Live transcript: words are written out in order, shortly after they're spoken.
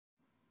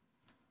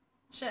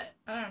Shit,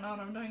 I don't know what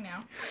I'm doing now.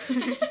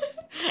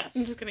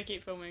 I'm just gonna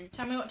keep filming.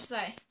 Tell me what to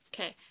say.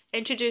 Okay.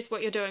 Introduce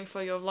what you're doing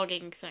for your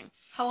vlogging thing.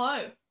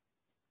 Hello.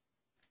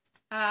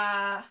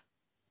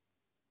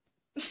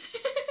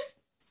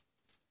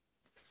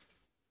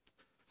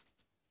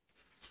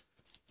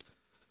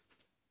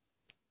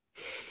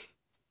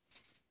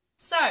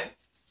 So,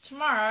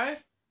 tomorrow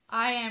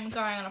I am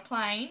going on a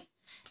plane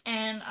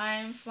and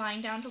I'm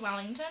flying down to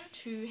Wellington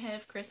to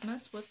have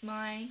Christmas with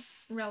my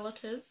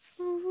relatives.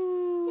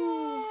 Woohoo.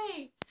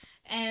 Yay!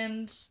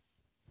 And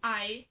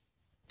I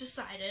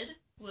decided,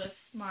 with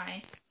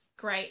my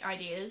great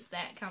ideas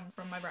that come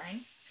from my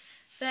brain,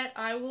 that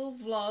I will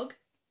vlog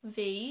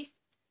the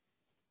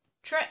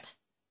trip,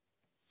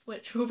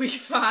 which will be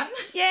fun.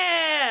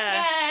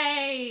 Yeah!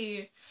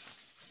 Yay!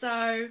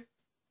 So,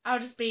 I'll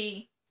just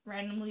be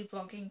randomly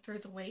vlogging through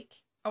the week.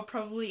 I'll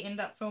probably end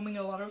up filming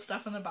a lot of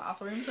stuff in the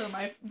bathroom so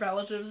my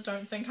relatives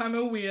don't think I'm a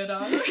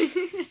weirdo,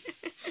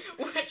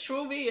 which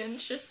will be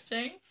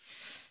interesting.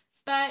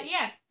 But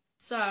yeah,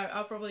 so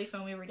I'll probably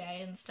film every day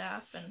and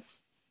stuff, and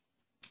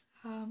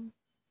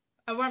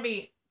I won't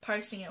be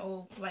posting it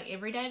all like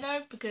every day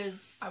though,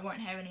 because I won't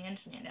have any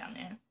internet down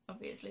there,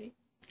 obviously.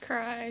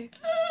 Cry.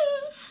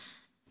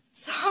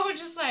 So I'll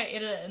just like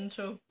edit it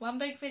into one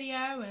big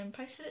video and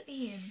post it at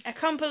the end. A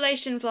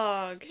compilation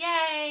vlog.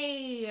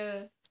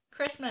 Yay!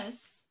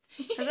 Christmas.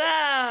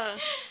 Huzzah!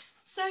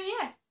 So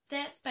yeah,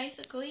 that's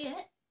basically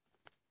it.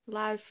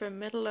 Live from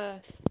Middle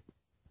Earth.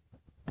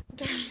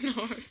 Don't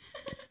know.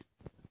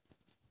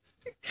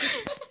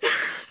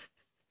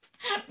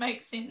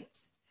 Makes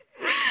sense.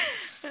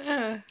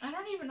 I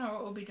don't even know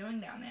what we'll be doing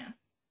down there.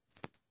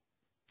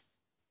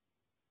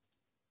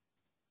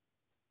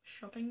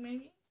 Shopping,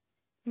 maybe?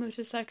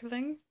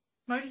 Motorcycling.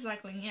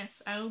 Motorcycling,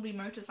 yes. I will be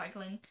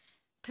motorcycling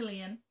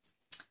pillion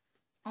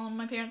on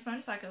my parents'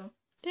 motorcycle.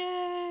 Yay!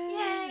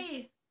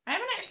 Yay! I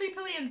haven't actually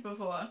pillioned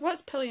before.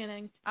 What's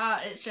pillioning?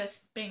 It's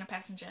just being a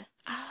passenger.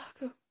 Oh,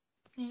 cool.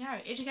 There you go.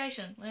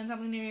 Education. Learn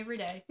something new every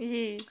day.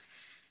 Yeah.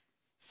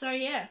 So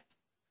yeah.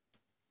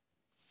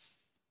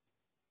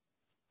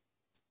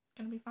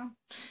 Gonna be fun.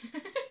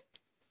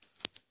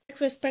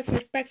 Breakfast,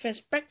 breakfast,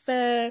 breakfast,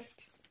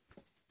 breakfast.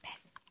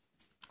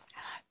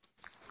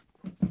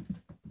 Hello.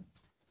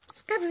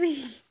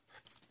 Scubby.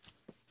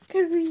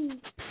 Scubby.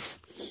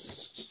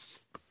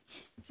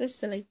 So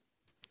silly.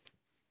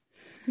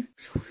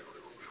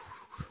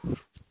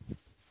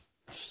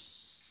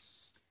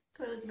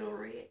 Go look at all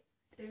red.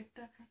 There,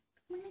 don't I?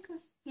 My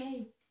necklace.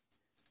 Yay.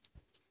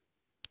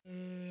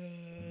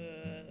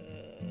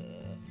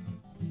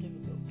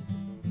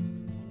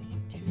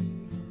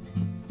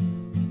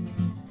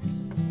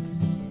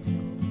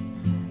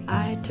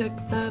 I took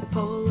the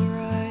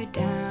Polaroid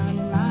down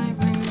in my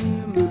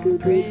room. I'm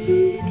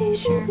pretty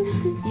sure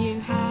you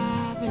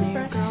have a new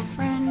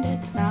girlfriend.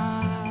 It's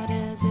not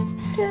as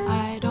if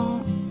I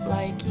don't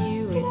like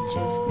you. It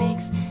just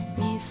makes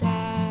me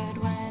sad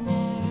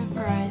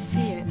whenever I see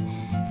it.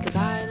 'Cause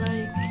I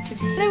like to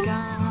be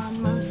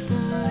gone most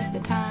of the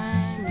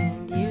time,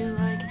 and you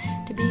like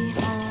to be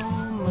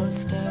home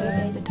most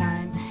of the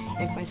time.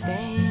 If I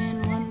stay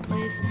in one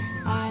place,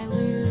 I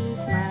lose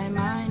my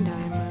mind.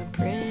 I'm a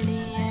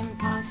pretty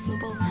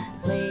impossible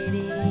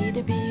lady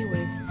to be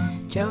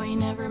with. Joey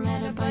never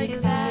met a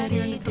bike that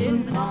he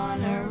didn't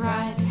want to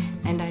ride,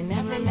 and I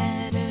never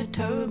met a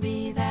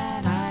Toby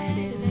that I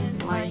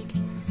didn't like.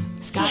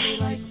 Scotty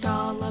liked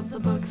all of the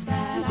books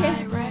that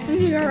I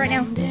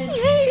recommended.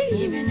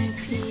 Even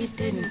if he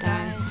didn't,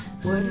 I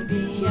wouldn't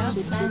be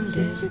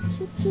offended.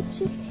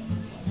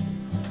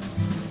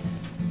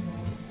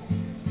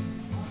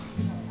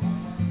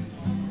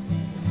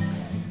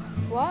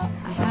 What?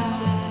 I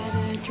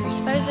had a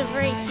dream. Those are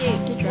very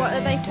cute. What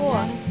are they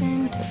for?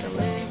 To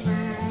deliver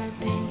a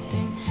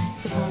painting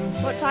for some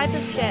What type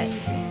of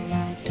shit? and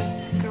I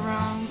took a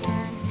wrong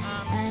turn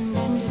and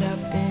ended up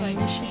in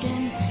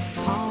Michigan.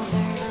 Paul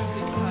there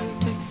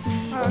took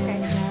me to a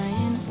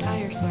giant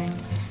tire swing,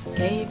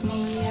 gave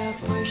me a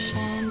push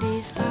and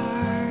he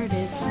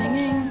started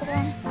singing.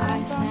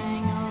 I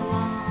sang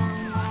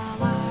along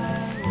while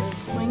I was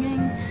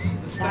swinging.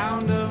 The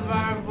sound of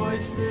our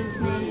voices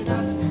made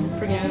us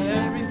forget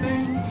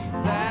everything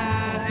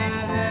that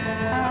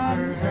had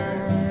ever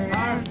hurt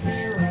our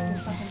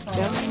feelings.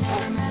 Joey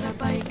never met a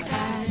bike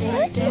that he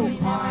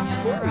didn't want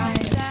to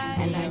ride,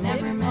 and I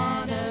never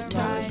met a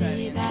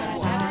Toby that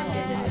I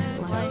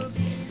didn't like.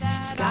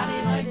 Scotty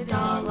liked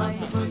all of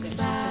the books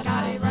that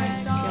I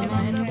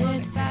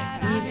recommended.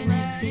 Even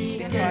if he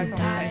didn't,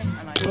 I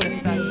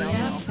wouldn't be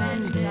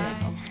offended.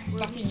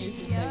 Fucking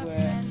useless they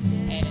were,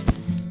 and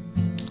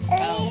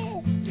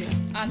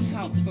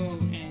unhelpful,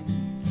 and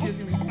she was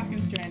gonna be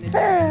fucking stranded.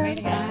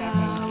 Meeting us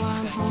Now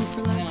I'm home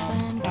for less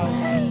than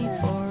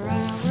 24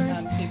 hours.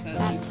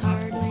 That's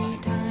hardly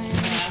time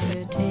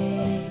to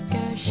take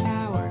a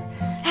shower.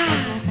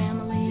 Hug my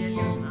family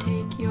and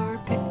take your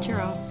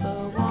picture off the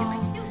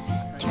wall.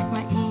 Check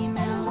my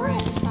email, write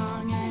a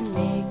song, and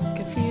make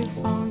a few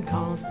phone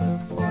calls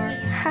before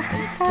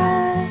it's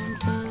time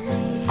to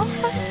leave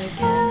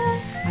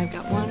again. I've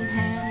got one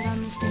hand on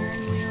the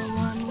steering wheel,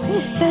 one way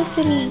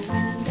Necessity.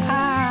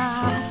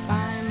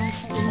 I'm a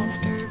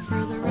spinster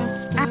for the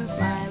rest of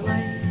my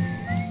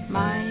life.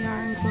 My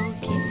yarns will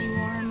keep me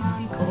warm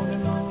on cold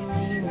and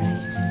lonely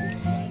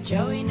nights.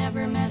 Joey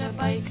never met a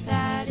bike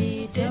that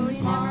he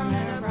didn't want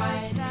to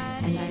ride,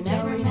 and I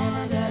never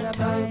met a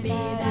Toby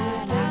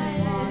that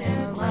I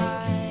didn't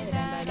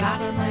like.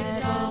 Scotty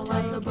liked all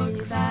of the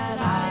books that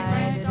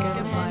I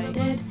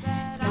recommended,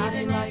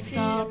 even if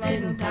he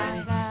didn't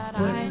die,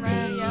 wouldn't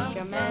be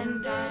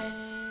recommended.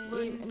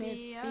 Even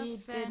if he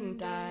didn't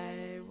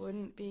die,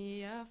 wouldn't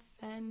be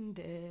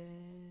offended.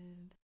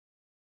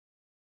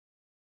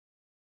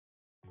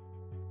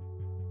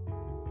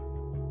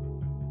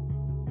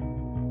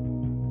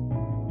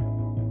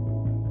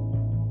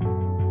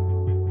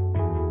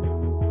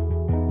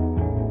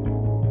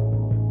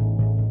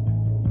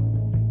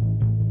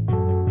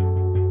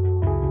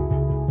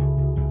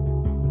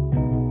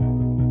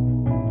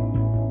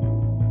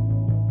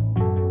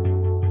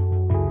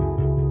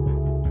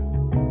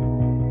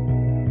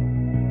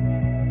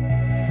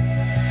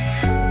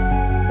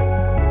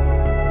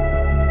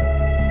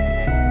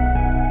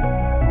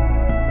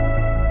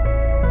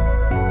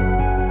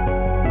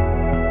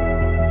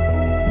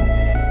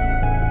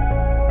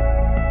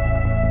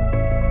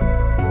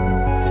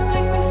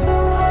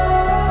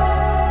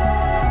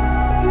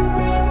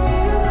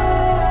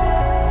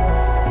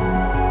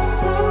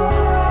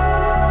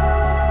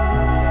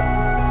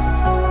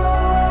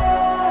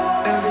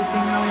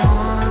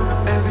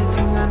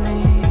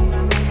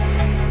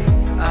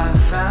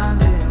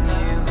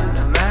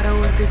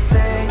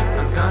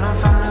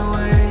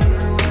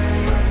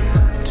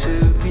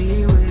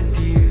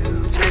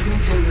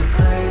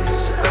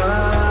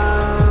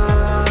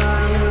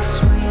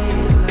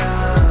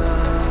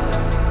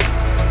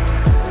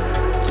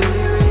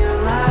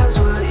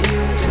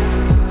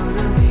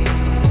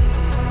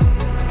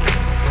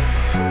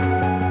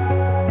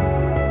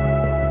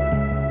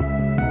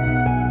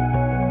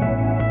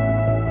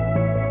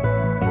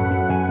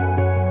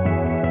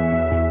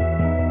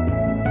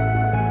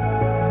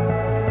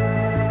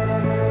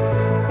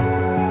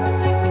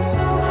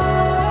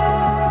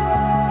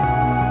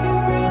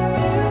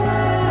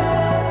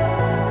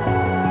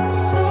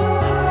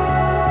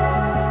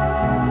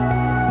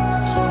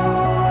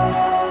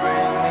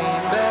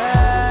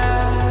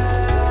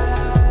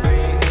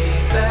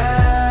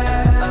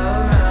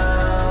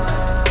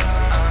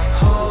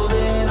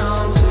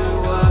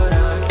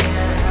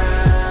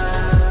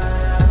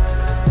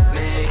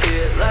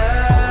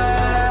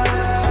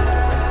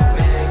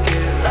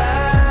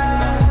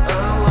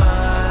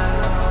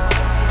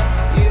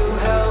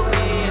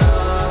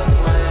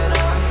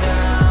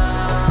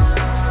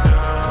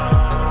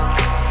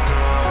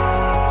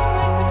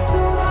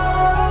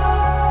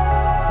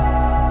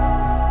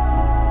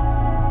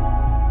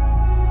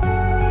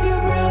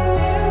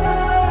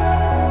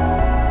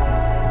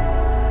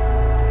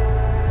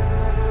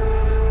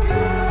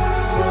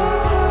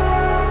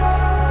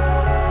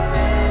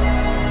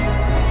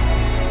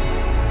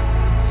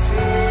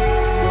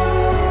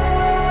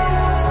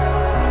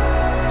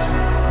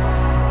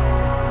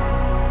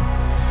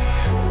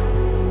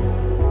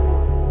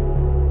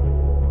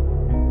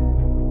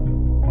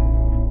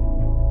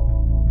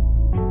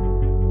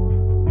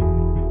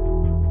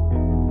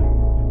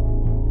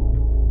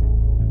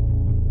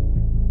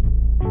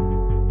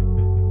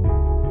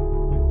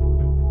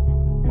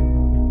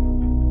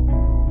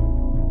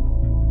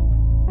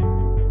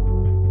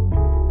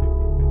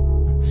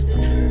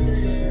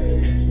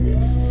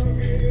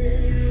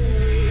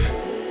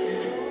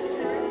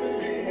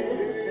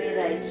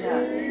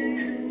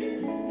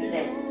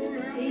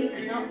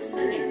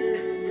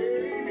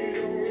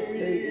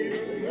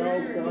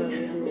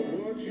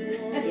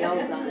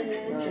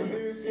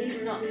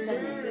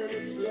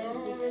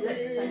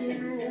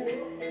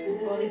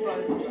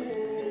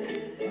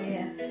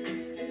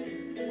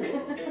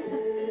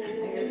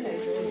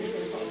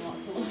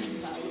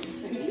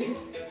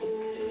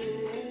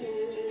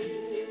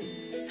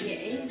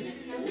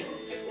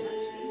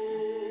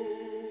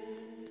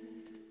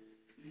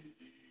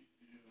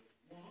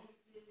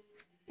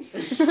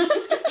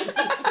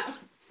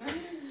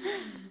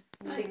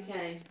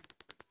 Okay.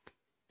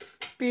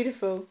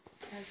 Beautiful.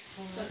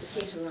 Got the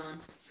kettle on.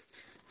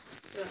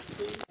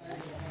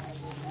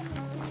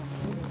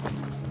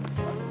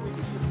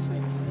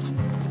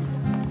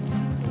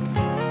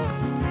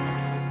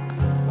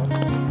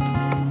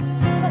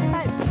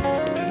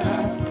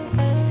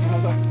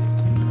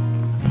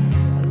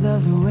 I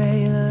love the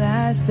way the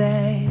last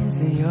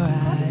days in your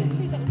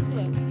eyes.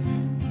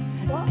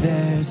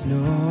 There's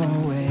no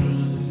way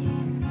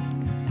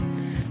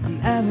I'm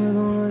ever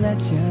gonna let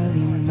you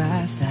leave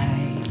my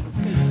side.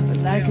 But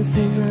like a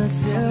single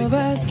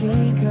silver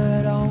screen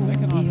could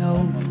only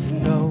hope to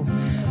know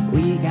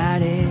we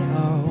got it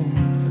all.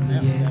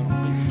 Yeah,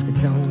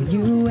 don't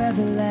you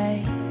ever let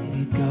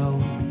it go.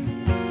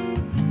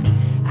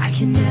 I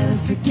can never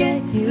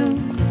forget you,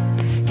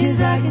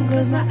 'cause I can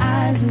close my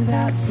eyes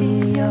without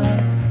seeing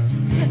yours.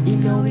 You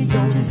know we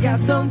don't just got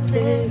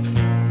something,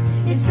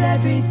 it's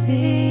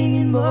everything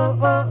and more.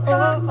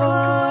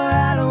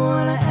 I don't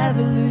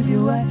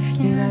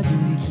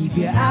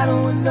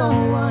don't want no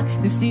one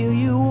to steal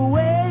you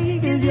away,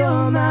 'cause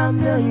you're my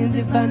millions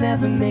if I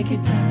never make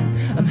it time.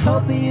 I'm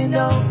hoping you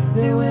know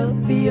they will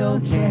be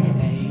okay.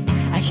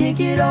 I can't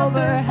get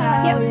over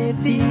how it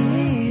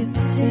feels.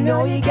 You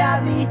know you got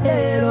me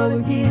head over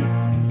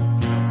heels.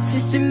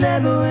 Just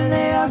remember when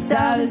they all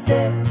started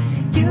said,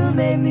 you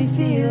made me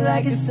feel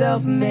like a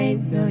self-made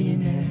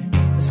millionaire.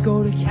 Let's go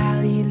to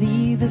Cali,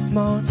 leave the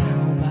small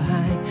town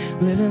behind.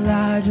 Living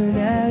large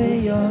whenever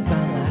you're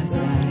by my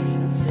side.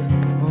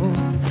 Oh,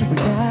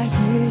 we're not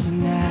here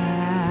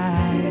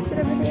tonight.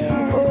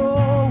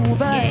 Oh,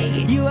 but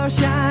you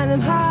outshine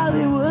them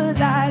Hollywood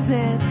lights,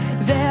 and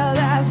their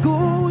last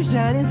gold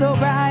shining so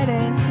bright.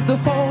 And the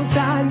whole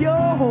time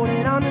you're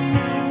holding on to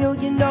me,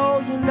 you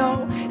know,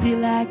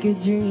 you're like a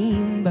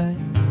dream. But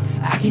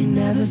I can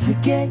never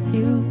forget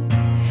you,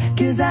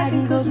 'cause I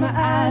can close my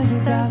eyes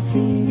without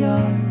seeing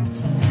yours.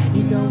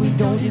 You know we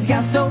don't just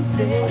got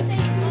something,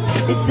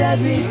 it's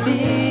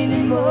everything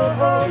and more.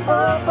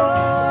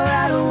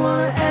 I don't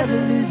wanna ever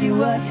lose you.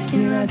 What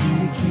can I do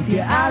to keep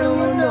you? I don't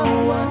want no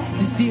one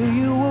to steal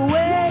you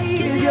away,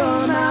 'cause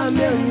you're my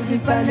millions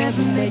if I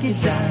never make it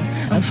time.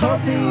 I'm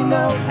hoping you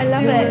know I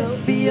love it it. will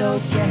be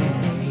okay.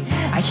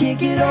 I can't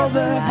get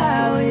over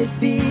how it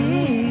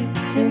feels.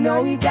 You know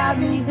you got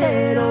me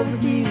head over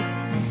heels.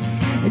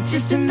 And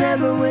just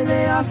remember when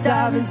they all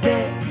stop and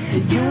say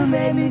that you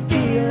made me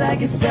feel like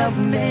a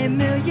self-made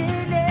millionaire.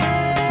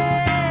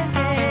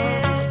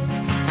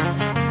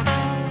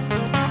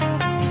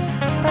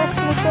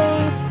 Christmas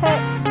Eve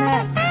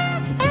picnic.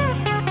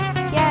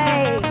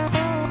 Yay!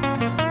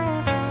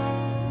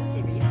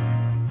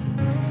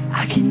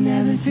 I can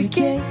never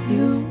forget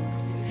you,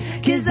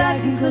 'cause I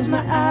can close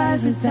my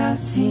eyes without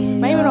seeing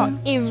Maybe yours. not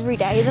every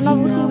day, the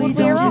novelty You know we would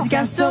wear don't off. just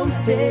got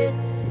something,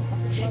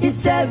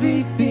 it's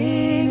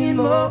everything and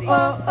more.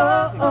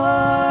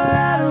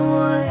 I don't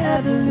wanna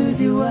ever lose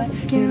you. What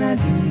can I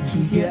do to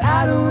keep you? I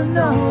don't want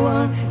no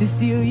one to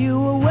steal you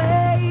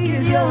away,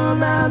 'cause you're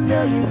my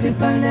millions if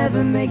I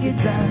never make it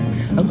time.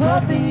 I'm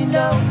hoping you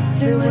know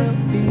it will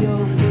be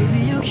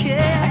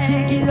okay. I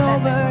can't get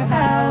over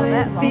how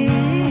it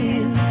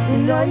feels. You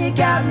know you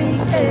got me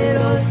head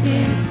over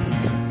heels.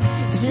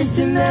 Just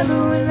remember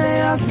when they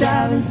all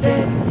stop and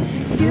stare,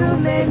 you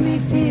made me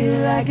feel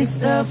like a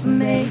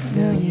self-made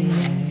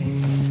millionaire.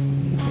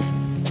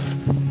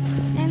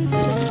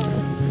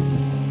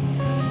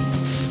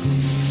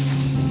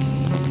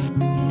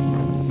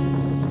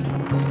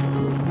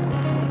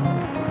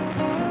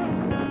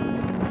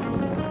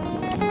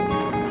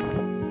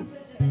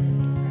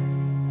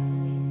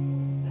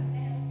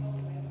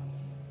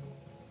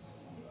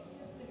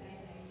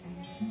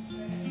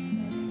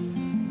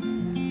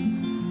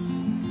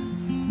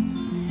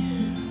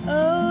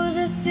 Oh,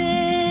 the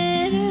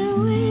bitter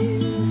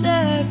winds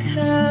are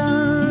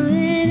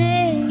coming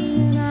in,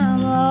 and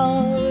I'm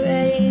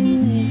already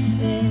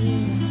missing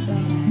the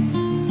sun.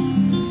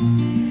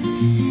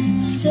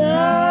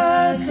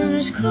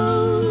 Stockholm's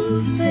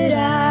cold, but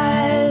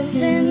I've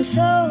been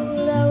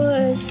told I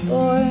was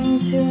born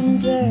to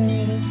endure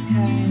this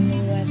kind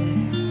of weather.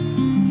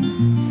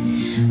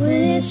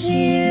 When it's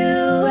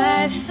you,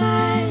 I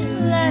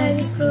find like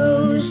a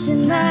ghost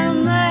in my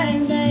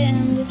mind. I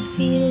am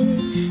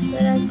defeated,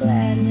 but I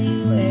gladly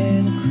wear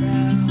the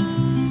crown.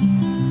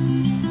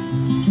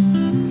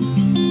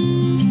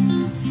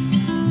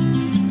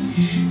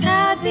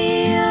 I'll be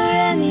your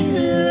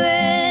Emmylou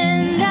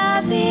and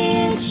I'll be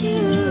your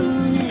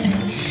June.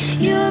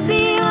 You'll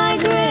be my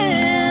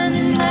Grannis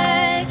and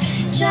my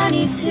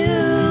Johnny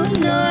too.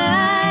 No,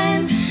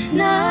 I'm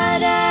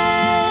not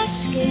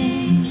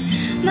asking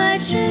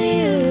much of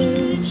you.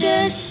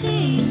 Just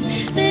sing,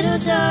 little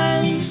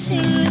darling,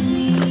 sing with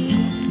me.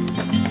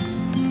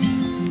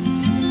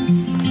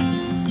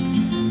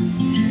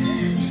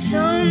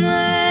 So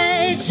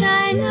much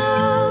I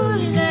know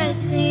that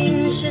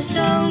things just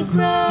don't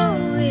grow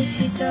if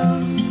you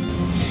don't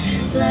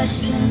bless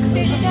them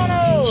with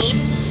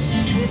patience.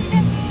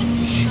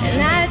 And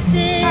I've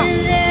been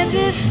there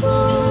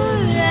before.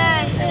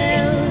 I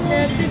held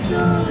at the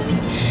door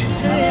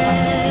for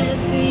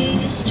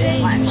every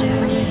stranger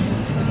with a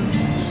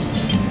promise.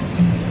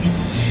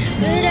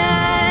 But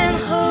I'm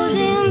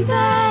holding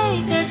back,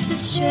 that's the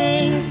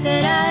strength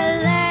that I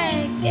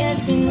lack.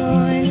 Every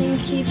morning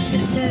keeps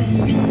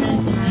returning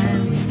at my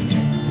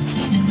window,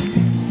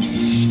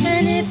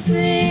 and it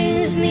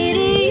brings me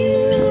to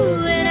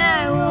you, and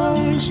I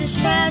won't just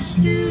pass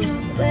through.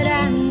 But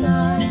I'm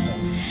not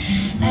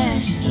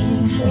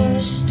asking for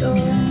a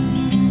storm.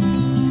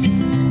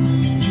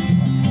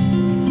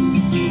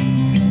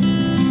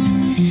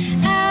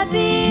 I'll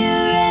be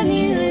your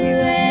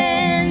Emmylou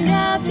and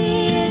I'll be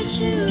your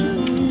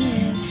June.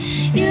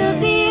 You'll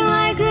be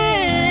my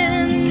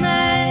Grannis,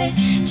 my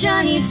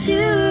Johnny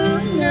too.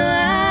 No,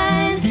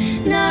 I'm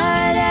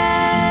not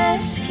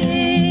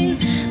asking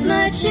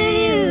much of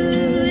you.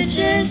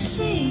 Just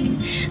sing,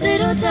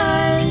 little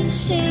darling,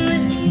 sing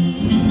with me.